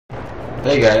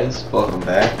Hey guys, welcome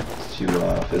back to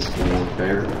Physical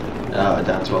Warfare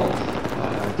Dao-12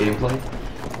 gameplay.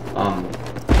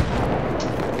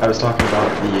 I was talking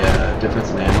about the difference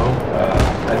in ammo.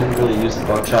 I didn't really use the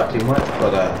buckshot too much,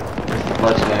 but the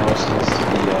bludgeon ammo seems to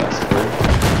be split.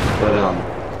 But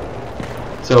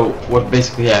so what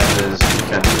basically happened is we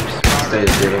kind of stayed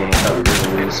zero and I thought we were going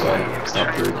to lose, so I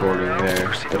stopped the recording there.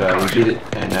 But we beat it,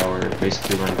 and now we're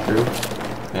basically running through.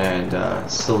 And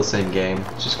still the same game,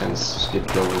 just kind of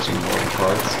skipped over some boring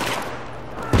parts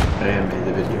and made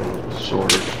the video a little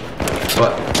shorter.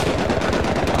 But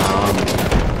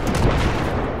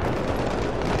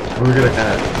we're gonna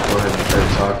kind of go ahead and try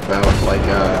to talk about like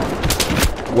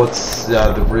what's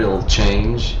the real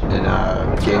change in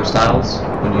game styles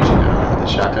when using the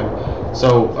shotgun.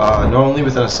 So normally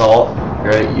with an assault,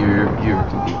 right, you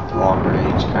can be long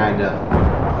range, kind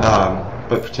of.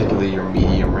 But particularly your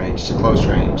medium range to close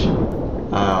range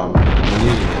when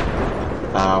using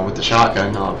it. With the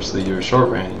shotgun, obviously you're short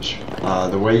range.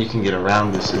 The way you can get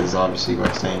around this is obviously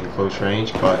by staying in close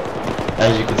range, but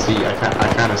as you can see, I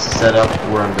kind of set up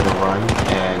where I'm going to run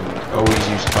and always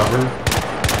use cover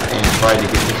and try to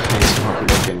get the guys who aren't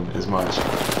looking as much.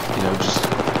 You know, just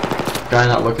guy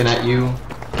not looking at you,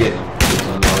 get him.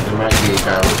 You know, there might be a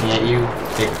guy looking at you,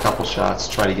 take a couple shots,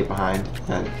 try to get behind,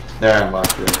 and there I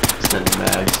unlocked the extended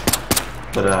mags.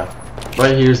 But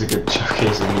right here is a good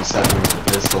showcase of me setting with the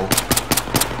pistol.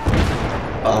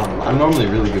 I'm normally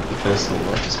really good with the pistol,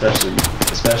 like especially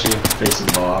if facing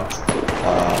bots.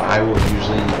 I will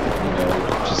usually, you know,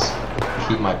 just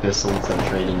keep my pistol instead of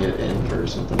trading it in for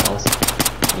something else.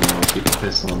 You know, keep the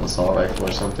pistol and assault rifle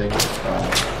or something.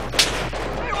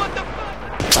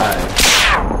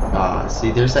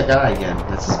 See, there's that guy again.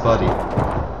 That's his buddy.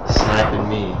 Sniping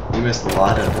me. He missed a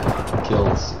lot of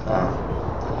kills.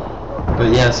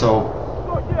 But yeah, so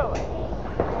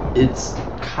it's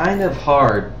kind of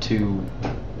hard to,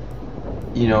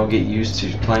 you know, get used to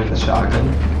playing the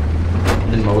shotgun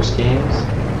in most games.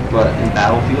 But in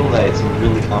Battlefield, it's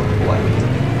really comfortable. I mean,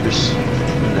 there's,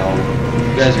 you know,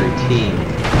 you guys are a team,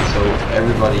 so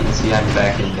everybody. See, I'm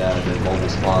back in the mobile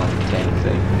spawn tank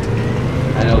thing.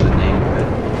 I know the name of it,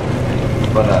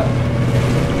 but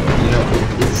you know,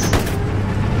 it's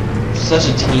such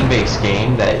a team-based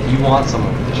game that you want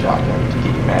someone with a shotgun to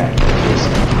get you back. Just,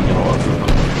 you know, a group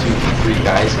of 2, 3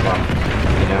 guys come.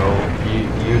 You know,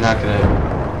 you're not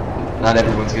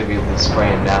everyone's gonna be able to spray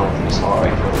him down with an assault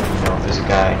rifle. You know, if there's a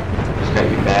guy who's got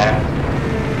your back,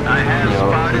 you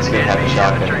know, he's gonna have a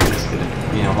shotgun. He's gonna,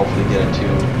 you know, hopefully get a 2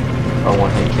 or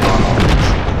 1-hit kill on all these.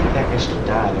 That guy should have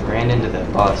died. I ran into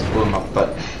that bus, blew him up,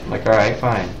 but I'm like, alright,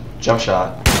 fine. Jump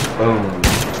shot. Boom.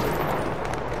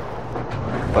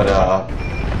 But,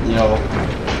 you know,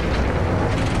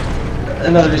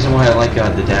 another reason why I like the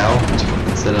Dao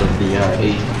instead of the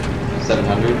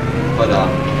 8700. But,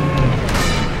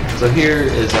 so here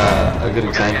is a good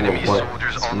example of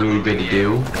what's really good to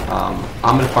do.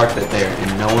 I'm going to park that there,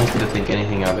 and no one's going to think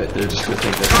anything of it. They're just going to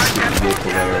think that's a stupid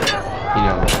vehicle there. You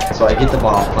know, so I get the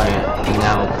bomb plant, and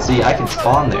now, see, I can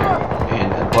spawn there,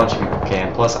 and a bunch of people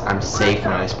can. Plus, I'm safe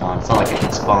when I spawn. It's not like I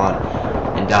can spawn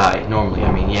and die normally.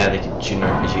 I mean, yeah, they can shoot an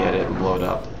RPG at it and blow it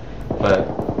up. But,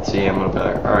 see, I'm gonna be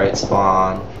like, alright,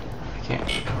 spawn. I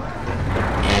can't.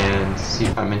 And, see,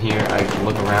 I'm in here, I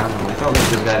look around, I'm like, oh,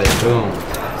 there's a guy there, boom,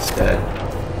 dead.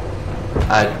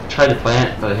 I tried to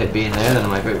plant, but I hit B in there, then I'm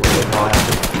like, wait, what the hell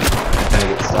happened? I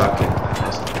kinda get stuck and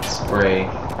just spray.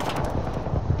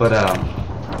 But,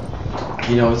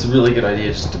 you know, it's a really good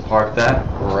idea just to park that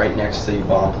right next to your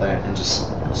bomb plant and just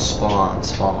spawn.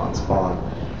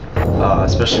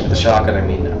 Especially with the shotgun, I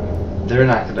mean, they're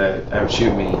not going to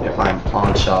outshoot me if I'm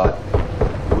pawn shot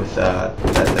with that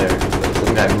there.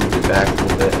 Some guy moved it back a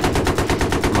little bit.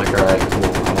 I'm like, alright, cool,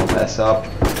 I won't mess up.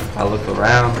 I look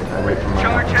around, I wait for my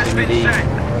opportunity.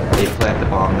 They plant the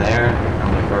bomb there.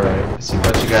 I'm like, alright, I see a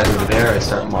bunch of guys over there. I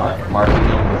start marking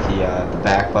them with the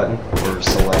back button or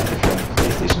select if you're on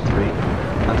PlayStation 3.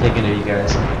 I'm taking it, you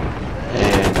guys.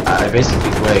 And I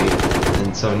basically wait.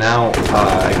 And so now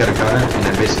I got a gunner, and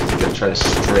I'm basically going to try to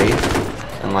strafe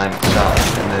and line up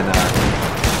shots. And then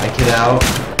I get out,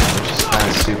 which is kind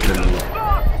of stupid of me.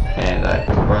 And I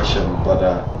rush him, but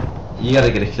you got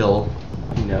to get a kill,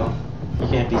 you know. You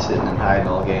can't be sitting and hiding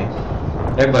all game.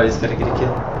 Everybody's got to get a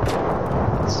kill.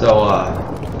 So,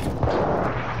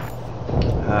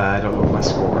 I don't know what my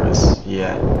score is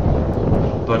yet.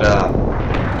 But,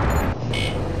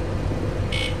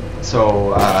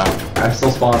 so, I'm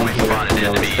still spawning here. You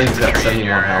know, this thing's got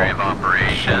 71 health.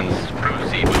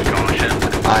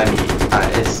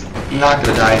 It's not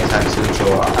gonna die anytime soon,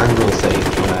 so I'm real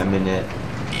safe when I'm in it.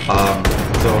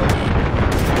 So,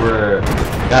 we're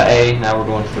got A, now we're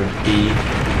going for B,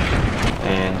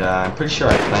 and I'm pretty sure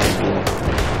I planned B.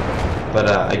 But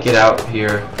I get out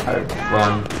here, I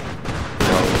run, you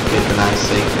know, get the nice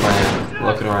safe plan,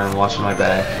 looking around, watching my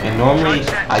back, and normally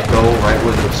I go right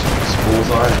where the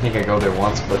schools are. I think I go there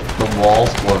once, but the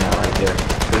wall's blown out right there.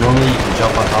 But normally you can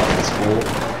jump on top of the school.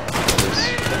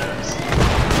 There's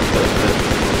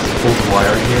school's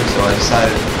wiring here, so I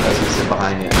decided I was gonna sit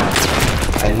behind it.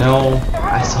 I know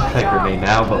I saw that grenade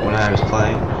now, but when I was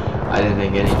playing, I didn't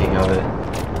think anything of it.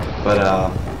 But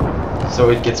so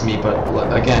it gets me.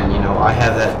 But again, you know, I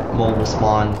have that mobile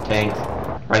spawn tank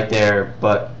right there,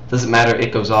 but doesn't matter.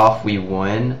 It goes off, we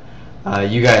win.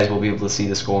 You guys will be able to see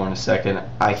the score in a second.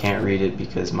 I can't read it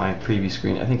because my preview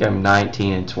screen, I think I'm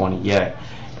 19 and 20, yeah,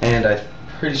 and I'm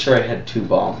pretty sure I had 2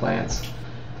 bomb plants.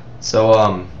 So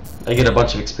I get a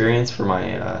bunch of experience for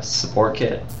my support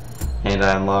kit, and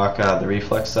I unlock the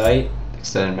reflex sight,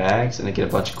 extended mags, and I get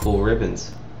a bunch of cool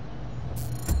ribbons.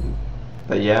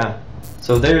 But yeah,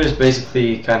 so there's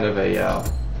basically kind of a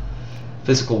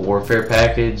physical warfare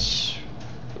package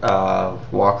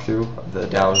walkthrough of the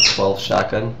Dao-12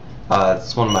 shotgun.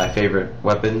 It's one of my favorite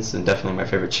weapons, and definitely my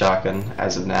favorite shotgun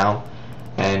as of now.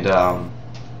 And I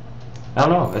don't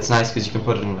know, it's nice because you can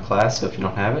put it in the class, so if you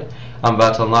don't have it. I'm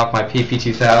about to unlock my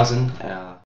PP2000.